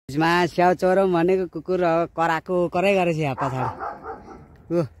मा स्याउ चोरौँ भनेको कुकुर कराएको करै गरेछ यहाँ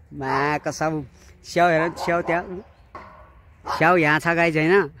पछाडि ऊ मा कसम स्याउ हेर स्याउ त्यहाँ स्याउ यहाँ छ गाइज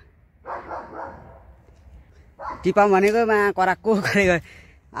होइन टिपा भनेको मा कराएको करै गरे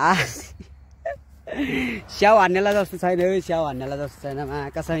स्याउ हान्नेलाई जस्तो छैन है स्याउ हान्नेलाई जस्तो छैन मा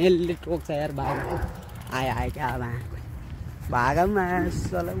कसम यसले टोक्छ यार भाग आयो क्या मा भागमा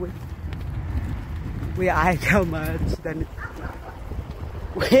सला उयो आयो क्या मा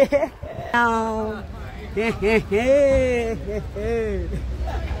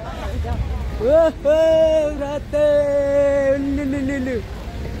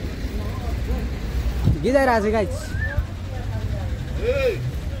गिजाइरहेको छ गाइस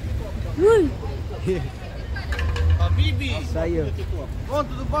सही हो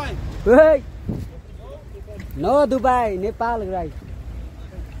no Dubai Nepal guys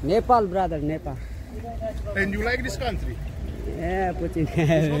Nepal brother Nepal And you like this country? Yeah, Putin. Go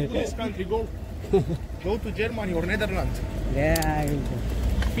to this country, go to Germany or Netherlands. Yeah.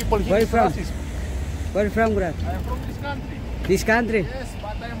 People here Where is from? racist. Where you from, Brad? I am from this country. This country? Yes,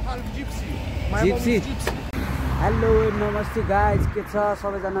 but I am half gypsy. My Gypsy? mom is gypsy. Hello, नमस्ते guys के छ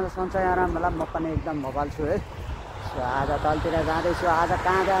सबैजनालाई सन्चै आराम होला म पनि एकदम भोकाल छु है सो आज तलतिर जाँदैछु आज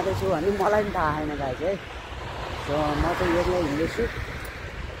कहाँ जाँदैछु भन्ने मलाई पनि थाहा छैन गाइज है सो म चाहिँ एक्लै हिँड्दैछु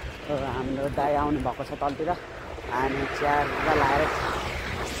हाम्रो दाइ आउनु भएको छ तलतिर अनि चियर लगाएर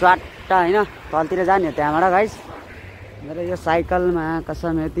स्वाट होइन तलतिर जाने हो त्यहाँबाट गाइस मेरो यो साइकलमा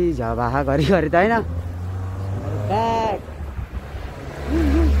कसम यति झबाहा गरी त होइन ब्याग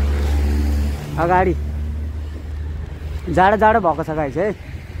अगाडि जाडो जाडो भएको छ गाइस है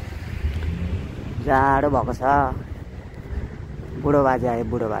जाडो भएको छ बुढो बाजे आयो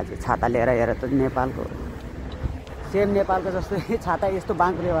बुढो बाजे छाता लिएर हेर त नेपालको सेम नेपालको जस्तै छाता यस्तो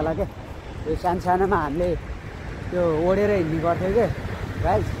बाङ्क्रेवाला के यो सानोमा हामीले त्यो ओढेर हिँड्ने गर्थ्यो कि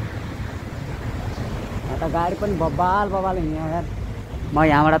गाइस अन्त गाडी पनि बबाल बबाल हिँड्यो यार म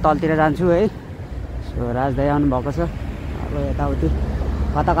यहाँबाट तलतिर जान्छु है सो राजदाई आउनु भएको छ अब यताउति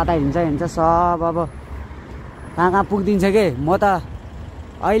कता कता हिँड्छ सब अब कहाँ पुगिदिन्छ कि म त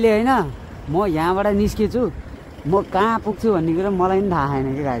अहिले होइन म यहाँबाट निस्केछु म कहाँ पुग्छु भन्ने कुरो मलाई पनि थाहा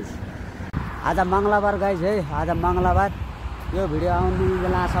छैन कि गाइस आज मङ्गलबार गाइस है आज मङ्गलबार यो भिडियो आउने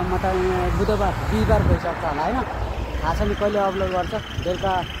बेलासम्म त बुधबार बिहिबार भइसक्छ होला होइन थाहा छैन कहिले अपलोड गर्छ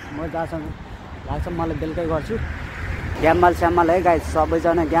बेलुका म जहाँसम्म लाग्छ मलाई बेलुकै गर्छु ग्याम्बल स्याम्बल है गाइस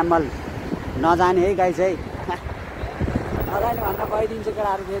सबैजना ग्याम्बल नजाने है गाइस है नजाने भन्दा गइदिन्छ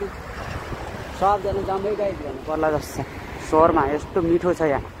केटाहरू फेरि सबजना जम्मै गाइस भन्नु पर्ला जस्तो छ स्वरमा यस्तो मिठो छ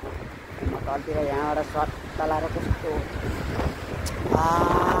यहाँ म तलतिर यहाँबाट सट्टा लाएर कस्तो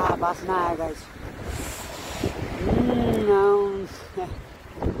बास्ना आयो गाइस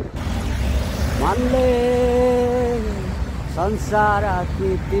मनले संसार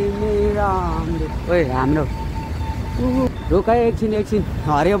तिमी राम्रो ओइ हाम्रो रुखै एकछिन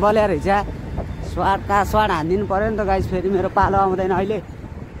हरियो बल्या रहेछ स्वाट हानिदिनु पऱ्यो नि त गाइस फेरि मेरो पालो आउँदैन अहिले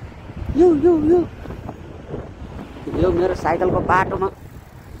यो मेरो साइकलको बाटोमा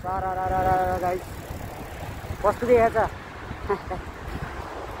सर गाइस कस्तो देखेछ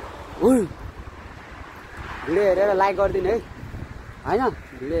भिडियो हेरेर लाइक गरिदिनु है होइन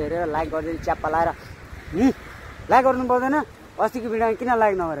भिडियो हेरेर लाइक गरिदिनु च्याप्पा लाएर लाइक गर्नु पर्दैन अस्तिको भिडियोमा किन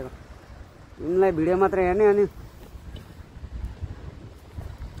लाइक नगरेको उनलाई भिडियो मात्र हेर्ने अनि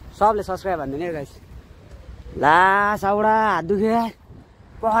सबले सब्सक्राइब भनिदिने है गाइस ला साउडा हात दुख्यो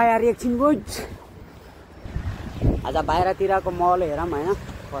यार एकछिन बुझ आज बाहिरतिरको मल हेरौँ होइन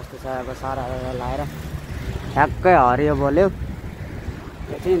कस्तो छ अब सारा लाएर ठ्याक्कै हरियो बोल्यो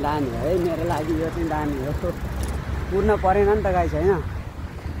यो चाहिँ दामी हो है मेरो लागि यो चाहिँ दामी हो पुर्न परेन नि त गाइस होइन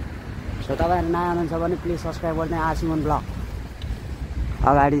सो तपाईँहरू नयाँ हुनुहुन्छ भने प्लिज सब्सक्राइब गर्ने आसिमन ब्लग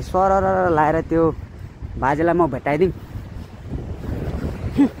अगाडि सर लाएर त्यो बाजेलाई म भेटाइदिउँ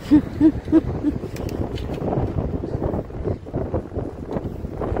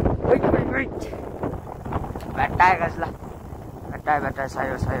भेटायो गाइस ल भेटायो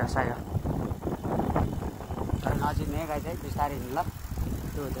सही हो तर नजिक नै गाइस है बिस्तारै हिँड्नु ल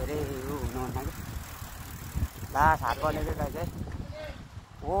त्यो धेरै हुनुहुन्न कि लास हात बलेको गाइस है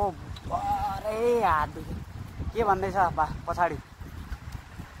ओ अरे हात दुख्यो के भन्दैछ पछाडि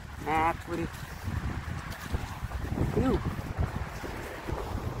पुरी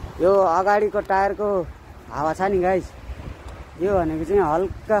यो अगाडिको टायरको हावा छ नि गाइस यो भनेको चाहिँ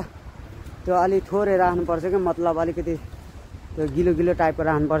हल्का त्यो अलि थोरै राख्नुपर्छ क्या मतलब अलिकति त्यो गिलो टाइपको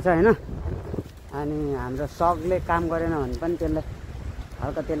राख्नुपर्छ होइन अनि हाम्रो सकले काम गरेन भने पनि त्यसले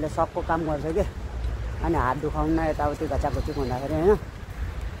हल्का त्यसले सकको काम गर्छ क्या अनि हात दुखाउन यताउति घचाघुचुक हुँदाखेरि होइन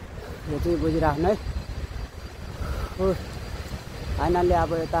यो चाहिँ बुझिराख्नु है फाइनल्ली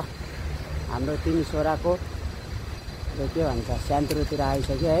अब यता हाम्रो तिमी छोराको के भन्छ स्यान्त्रोतिर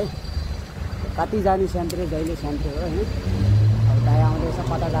आइसक्यो है। कति जाने स्यान्त्रो जहिले स्यान्त्रो हो होइन। अब दाइ आउँदैछ,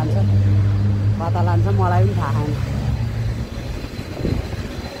 कता जान्छ कता लान्छ मलाई पनि थाहा छैन।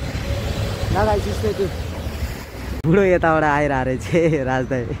 लगाइसिस् त्यो बुढो यताबाट आइरहेको रहेछ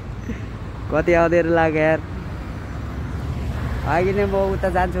राजदाई। कति आउँदै लाग्यो यार। अघि नै म उता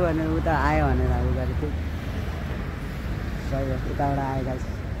जान्छु भने उता आयो भनेर अब गरेको थिएँ। सही हो, उताबाट आएका छ।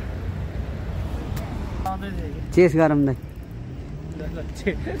 चेस गरौँ दाइ।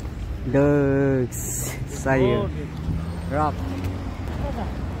 डक्स सही हो। रक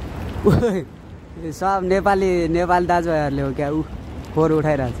सब नेपाली दाजुभाइहरूले हो क्या। ऊ फोहोर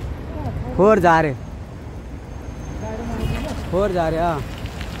उठाइरहेको छ। फोहोर झाऱ्यो फोहोर झाऱ्यो।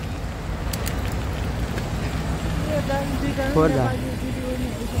 फोहोर झाऱ्यो।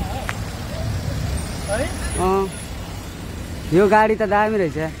 यो गाडी त दामी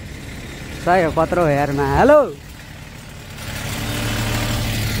रहेछ। सही हो, कत्रो हो यारमा। हेलो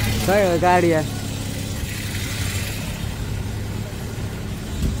सही हो गाडी यार।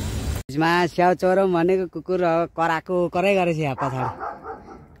 स्याउ चोरौँ भनेको कुकुर कराएको करै गरेछ यहाँ पछाडि।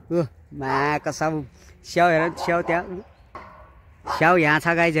 ऊ माको सब स्याउ हेर, स्याउ त्यहाँ, स्याउ यहाँ छ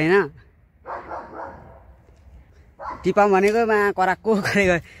गाई छैन। टिपा भनेको मा कराएको करै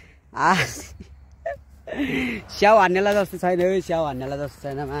गयो। स्याउ हान्नेलाई जस्तो छैन है, स्याउ हान्नेलाई जस्तो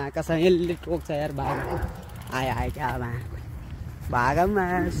छैन। मा कसै यसले टोक्छ यार। भाग आयो क्या मा भागम मा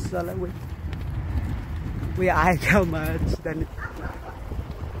सला उयो आयो क्या मा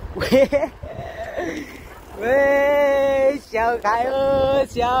स्याउ खायो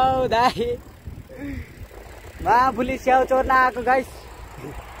स्याउ दाइ। माफुली स्याउ चोर्न आएको गाइस।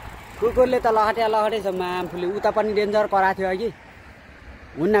 कुकुरले त लखटे छ माफुली। उता पनि डेन्जर कराएको थियो अघि।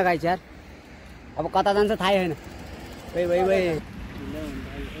 हुन्न गाइस यार। अब कता जान्छ थाहै छैन। वै वै वै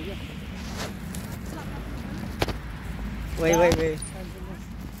वै वै वै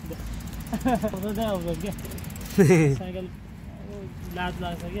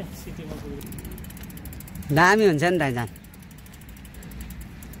दामी हुन्छ नि त जान।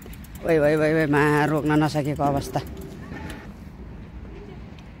 वै वै वै वै मा रोक्न नसकेको अवस्था।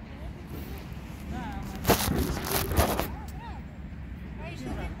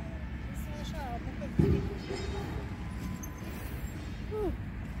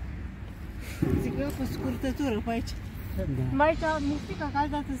 Scurtătură pe aici. Mai aici muștica că ați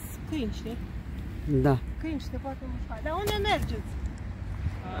dat câini, știi? Da. Câini și te poate mușca. Dar unde mergeți?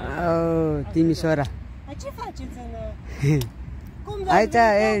 Timișoara. Dar ce faceți în... Cum Aici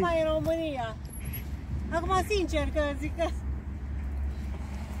dați mai în România? Acum sincer că zic că...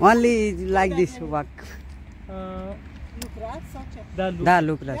 Only like this work. Lucrați sau ce? Da,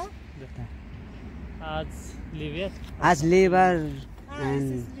 lucrați. Azi liber? Azi liber.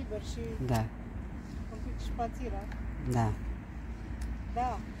 Sunteți liber și... Da. Un pic șpațirea. Da.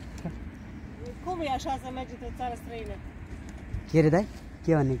 Da. Cum e așa să mergeți într-o țară străină? के रे दाइ?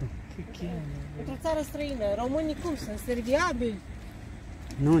 के भनेको? Într-o țară străină, românii cum sunt? Serviabili?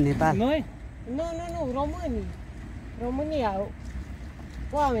 Nu, Nepal. Noi? Nu, românii. România.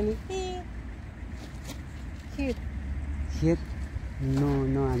 Oamenii. Hit. Hit? Nu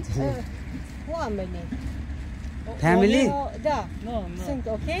am înțeles. Oamenii. Family? Da. Nu. Sunt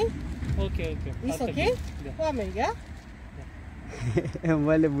ok? Ok. Ești ok? Oamenii, da?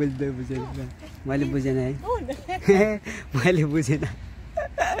 मैले बुझेन। मैले बुझेन है। Unde? मैले बुझेन।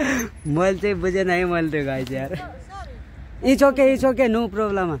 मैले चाहिँ बुझेन है मैले त्यो गाई चाहिँ यार। Sorry. It's okay no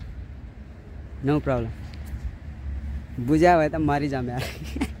problem. No problem. बुझ्या भए त मरिजाम यार।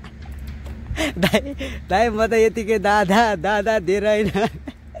 दाइ म त यतिकै दादा दिएर होइन।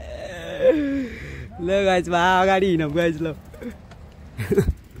 ल गाइज मा अगाडि हिँडौँ गाइज ल।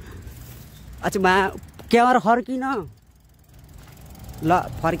 अच्छा मा क्यामेरा फर्किन। ल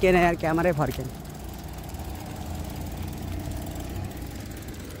फर्केन यार, क्यामेरै फर्केन।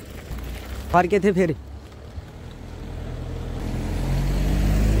 फर्के थियो फेरि।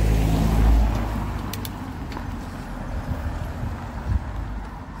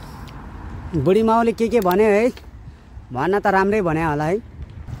 बुढी माउले के भन्यो है? भन्न त राम्रै भन्यो होला है।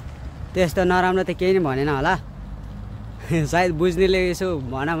 त्यस्तो नराम्रो त केही नै भनेन होला। सायद बुझ्नेले यसो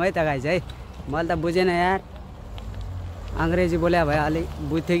भनौँ है त गाइज है। मैले त बुझेन यार। अङ्ग्रेजी बोल्या भए अलिक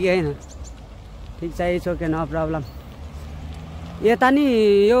बुझ्थ्यो कि होइन। ठिक छ, इट्स ओके नो प्रब्लम। यता नि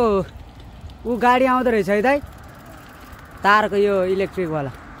यो ऊ गाडी आउँदो रहेछ है दाइ, तारको यो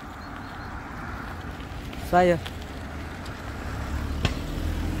इलेक्ट्रिकवाला। सही हो।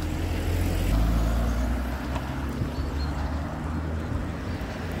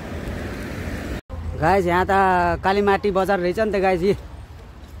 गाइस यहाँ त कालीमाटी बजार रहेछ नि त गाइस यी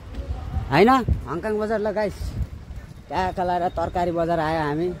हैन हङकङ बजार ल गाइस ट्याक्क लाएर तरकारी बजार आयो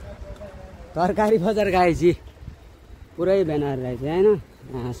हामी तरकारी बजार गाइस यी पुरै ब्यानर रहेछ हैन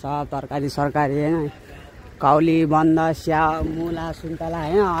सब तरकारी सरकारी हैन काउली बन्द स्याउ मुला सुन्तला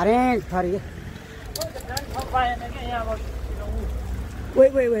हैन हरेक थरी ओइ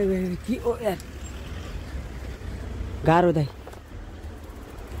ओइ ओइ ओइ कि ओ यार गाह्रो दाइ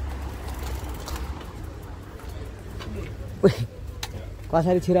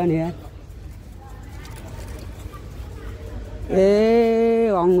कसरी छिराउने यार ए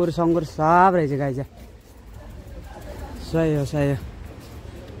अङ्गुर सङ्गुर सब रहेछ गाई चाहिँ सही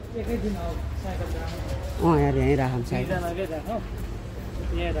हो यार यहीँ राखौँ साइकल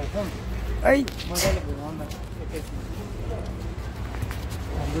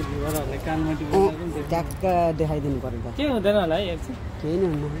ट्याक्क देखाइदिनु पर्यो त के हुँदैन होला है केही नै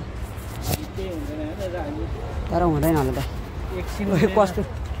हुन्न तर हुँदैन होला त कस्तो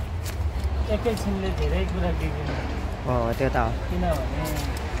एकैछिनले धेरै कुरा बिग्रिन्छ हो त्यो त हो किनभने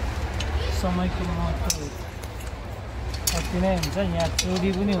समयको महत्त्व अति नै हुन्छ यहाँ चोरी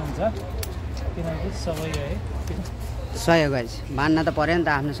पनि हुन्छ किनकि सबै है सही हो गाइस मान्न त पर्यो नि त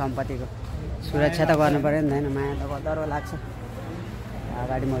आफ्नो सम्पत्तिको सुरक्षा त गर्नु पर्यो नि त होइन माया त डरो लाग्छ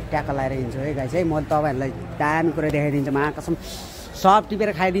अगाडि म ट्याक्क लगाएर हिँड्छु है गाइस है म तपाईँहरूलाई दामी कुरा देखाइदिन्छु मा कसम सब टिपेर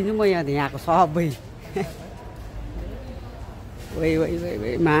खाइदिन्छु म यहाँको सबै ओइ ओइ ओइ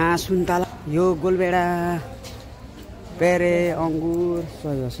ओइ मा सुन्तला यो गोलबेडा पेरे अङ्गुर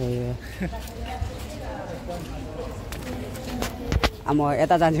सही हो अब म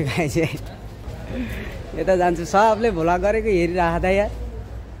यता जान्छु गाइस यता जान्छु सबले भोला गरेको हेरिराख्दा यार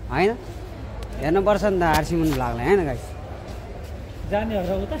होइन हेर्नुपर्छ नि त आरसी मुनि लाग्ला होइन गाइस जाने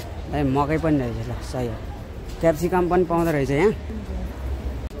होला उता ए मकै पनि रहेछ ल सही हो क्याप्सिकम पनि पाउँदो रहेछ यहाँ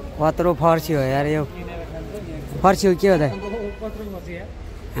कत्रो फर्सी हो यार यो फर्सी हो के हो त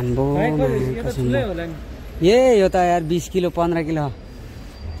आम्बो ए यो त यार 20 किलो 15 किलो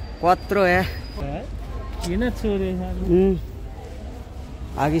कत्रो यार किन चोरे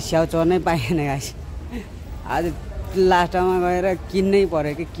अघि स्याउ चोर्नै पाएन गाइस आज लास्टमा गएर किन्नै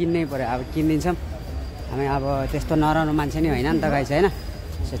पर्यो कि किन्नै पर्यो अब किनिदिन्छौँ हामी अब त्यस्तो नराम्रो मान्छे नि होइन नि त गाइस होइन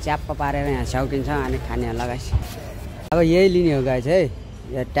यसो च्याप्प पारेर यहाँ स्याउ किन्छ अनि खानेहरूलाई गाइस अब यही लिने हो गाइस है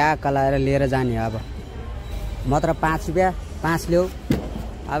यो ट्याक्क लगाएर लिएर जाने हो अब मात्र 5 रुपियाँ 5 ल्याऊ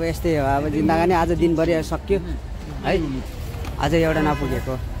अब यस्तै हो अब जिन्दगानी आज दिनभरि सक्यो है अझै एउटा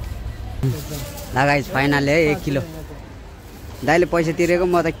नपुगेको ल गाइस फाइनल है 1 किलो दाइले पैसा तिरेको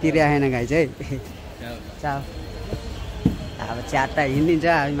म त तिरेको छैन गाइस है चाउ अब च्याट्टा हिँडिदिन्छ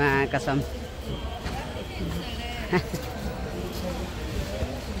हामीमा कसम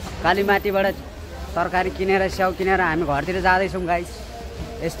कालीमाटीबाट तरकारी किनेर स्याउ किनेर हामी घरतिर जाँदैछौँ गाइस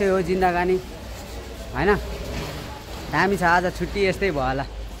यस्तै हो जिन्दगानी होइन दामी छ आज छुट्टी यस्तै भयो होला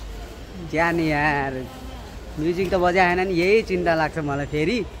क्या नि यार म्युजिक त बजाएन नि यही चिन्ता लाग्छ मलाई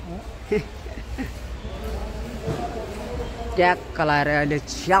फेरि ट्याक्क लाएर अहिले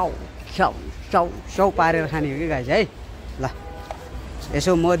स्याउ स्याउ स्याउ स्याउ पारेर खाने हो कि गाइस है ल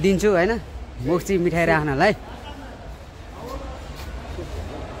यसो म दिन्छु होइन मुक्ची मिठाई राख्नलाई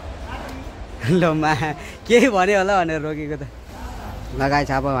ल मा केही भन्यो होला भनेर रोकेको त लगाएछ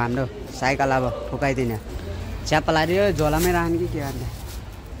अब हाम्रो साइकल अब फुकाइदिने च्याप्प लायो झोलामै राख्ने कि के गर्ने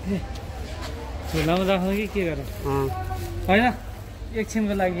झोलामा राख्नु कि के गर्ने होइन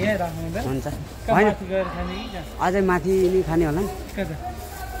एकछिनको लागि यहाँ राख्नु हुन्छ होइन अझै माथि नै खाने होला नि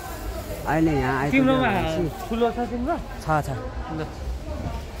अहिले यहाँ तिम्रोमा ठुलो छ तिम्रो छ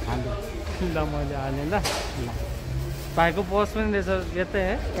ल मैले हालेँ ल भाइको बस पनि रहेछ यतै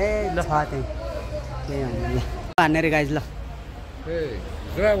है ए ल छ त्यही केही भन्नु ल हान्ने रे गाइज ल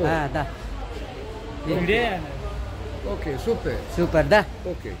दा Okay, super. सुपर दा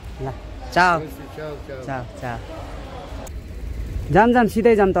Okay. ल चाउ Ciao, ciao. चाउ चाउ जाम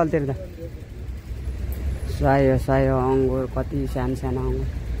सिधै जाम तलतिर त सायो अङ्गुर कति सानो सानो अङ्गुर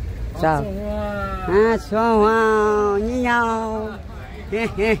चाउ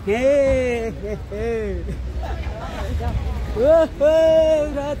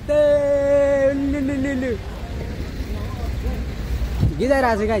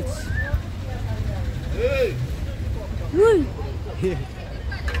गिजाइरहेको छ गाइस Hey,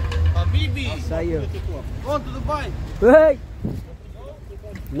 Habibi. सही हो Go to Dubai.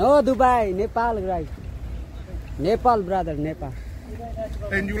 No Dubai Nepal guys Nepal brother Nepal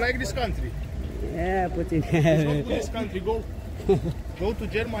And you like this country? A पुचिन Go to this country. Go to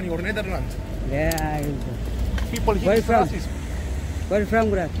Germany or Netherlands. People here Where is from? racist. Where from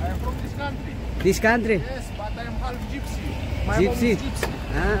brother? I am from this country. This country? Yes, but I am half gypsy. My mom Gypsy? is gypsy.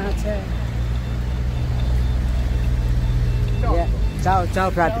 अच्छा चाउ चाउ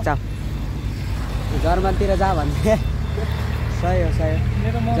प्राप्त चाउ जर्मनतिर जा भन्थे सही हो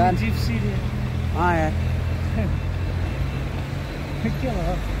मेरो mummy Gypsy रे यार के हो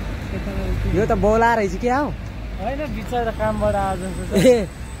यो त बोला रहेछ के हो हैन बिचारा कामबाट आज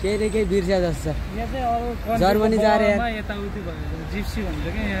केही न केही बिर्स्या जस्तो यहाँ चाहिँ अरु जर्मनी जा रे यता उति भनेको जिप्सी भन्छ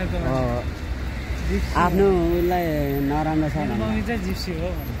के यहाँ त आफ्नो उलाई नराम्रो छ मम्मी चाहिँ जिप्सी हो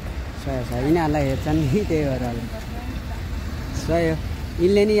सही यिनीहरूलाई हेर्छन् नि त्यही भएर सही हो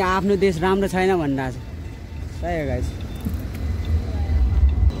यिनले नि आफ्नो देश राम्रो छैन भनिरहेको छ सही हो गाइस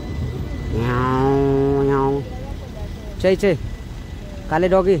चाहिँ काले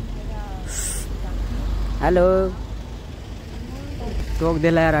डगी हेलो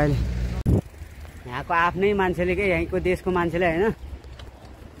टोक्दै ल्याएर अहिले यहाँको आफ्नै मान्छेले के यहीँको देशको मान्छेले होइन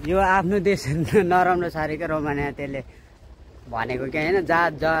यो आफ्नो देश नराम्रो छ अरे क्या रोमानिया त्यसले भनेको क्या होइन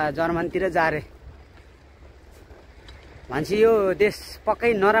जर्मनतिर जा रे मान्छे यो देश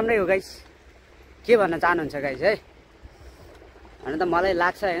पक्कै नराम्रै हो गाइस के भन्न चाहनुहुन्छ गाइस है होइन त मलाई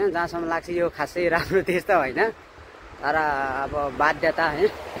लाग्छ होइन जहाँसम्म लाग्छ यो खासै राम्रो देश त होइन तर अब बाध्यता है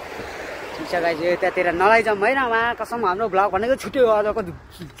ठिक छ गाइस यतातिर नलैजाउँ होइन उहाँ कसम हाम्रो ब्लग भनेको छुट्टै हो अझको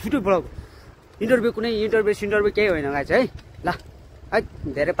छुट्टै ब्लग इन्टरभ्यू कुनै इन्टरभ्यू केही होइन गाइस है ल है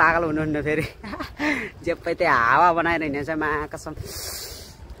धेरै पागल हुनुहुन्न फेरि जेप्पै त्यही हावा बनाएर हिँडेछ मा कसम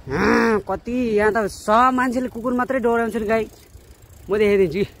कति यहाँ त सब मान्छेले कुकुर मात्रै डोराउँछन् गाई म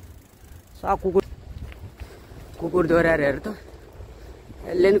देखाइदिन्छु सब कुकुर दोहोऱ्याएर हेर त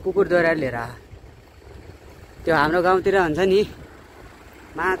यसले नि कुकुर दोहोऱ्याएर लिएर त्यो हाम्रो गाउँतिर हुन्छ नि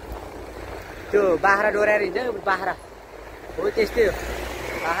मा त्यो बाख्रा डोराएर हिँड्छ बाख्रा हो त्यस्तै हो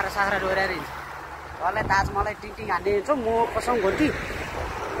बाख्रा साख्रा डोराएर हिँड्छ तलै ताज मलाई टिङ हान्ने हिँड्छ म कसम घन्टी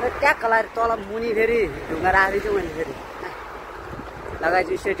ट्याक्क लगाएर तल मुनि फेरि ढुङ्गा राखिदिन्छु मैले फेरि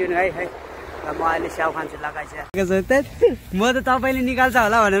लगाइछु स्टेट्युन है ल म अहिले स्याउ खान्छु लगाइछु म त तपाईँले निकाल्छ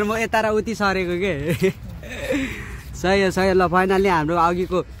होला भनेर म यता र उति सरेको के सही हो ल फाइनल्ली हाम्रो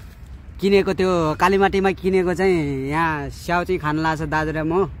अघिको किनेको त्यो कालीमाटीमा किनेको चाहिँ यहाँ स्याउ चाहिँ खानु लाग्छ दाजु र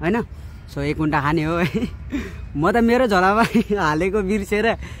म होइन सो 1 कुन्टा खाने हो है म त मेरो झोलामा हालेको बिर्सेर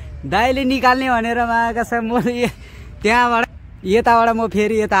दाइले निकाल्ने भनेर कसम म त्यहाँबाट यताबाट म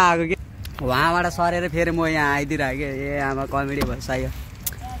फेरि यता आएको कि वहाँबाट सरेर फेरि म यहाँ आइदिरहेको कि ए आमा कमेडी भयो सही हो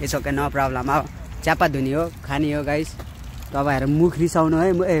यसो के नो प्रब्लम अब च्यापा धुनी हो खाने हो गाइस तपाईँहरू मुख रिसाउनु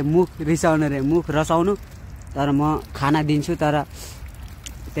है मुख रिसाउनु रे मुख रसाउनु तर म खाना दिन्छु तर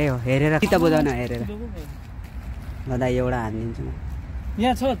त्यही हो हेरेर कि त बुझाउन हेरेर ल दाइ एउटा हानिदिन्छु म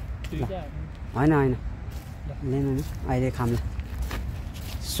यहाँ छ होइन लिनु नि अहिले खाम्ला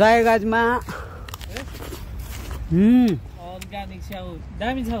 100 गजमा अर्ग्यानिक स्याउ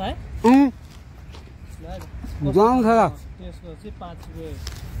दामी छ भाइ गाउँ छ त्यसको चाहिँ 5 रुपैयाँ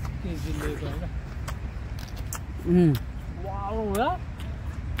केजी लिएको होइन वाउ र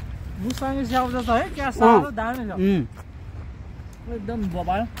मुसँग स्याउ जस्तो है क्या साह्रो दामी छ एकदम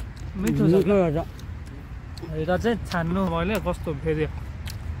बबाल मिठो छ हेर चाहिँ छान्नु मैले कस्तो फेरि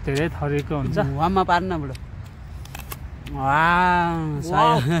धेरै थरीको हुन्छ वाममा पार्न बुढो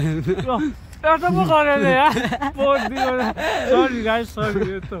यस्तो पो गरेर सरी गाइस सरी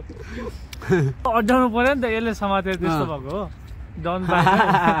यस्तो अड्डाउनु पर्यो नि त यसले समातेर त्यस्तो भएको हो डन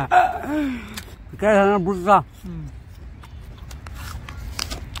के बुझ्छ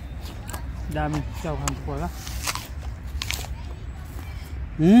दामी स्याउ खानु पर्यो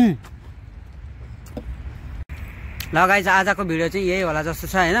ल गाइस आजको भिडियो चाहिँ यही होला जस्तो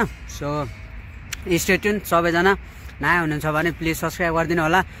छ होइन सो स्टे ट्युन सबैजना नयाँ हुनुहुन्छ भने प्लिज सब्सक्राइब गरिदिनु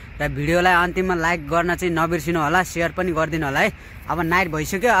होला र भिडियोलाई अन्तिममा लाइक गर्न चाहिँ नबिर्सिनु होला सेयर पनि गरिदिनु होला है अब नाइट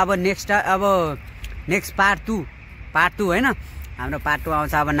भइसक्यो अब नेक्स्ट पार्ट 2 होइन हाम्रो पार्ट 2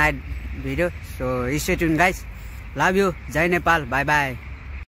 आउँछ अब night video so stay tune guys love you Jay Nepal by by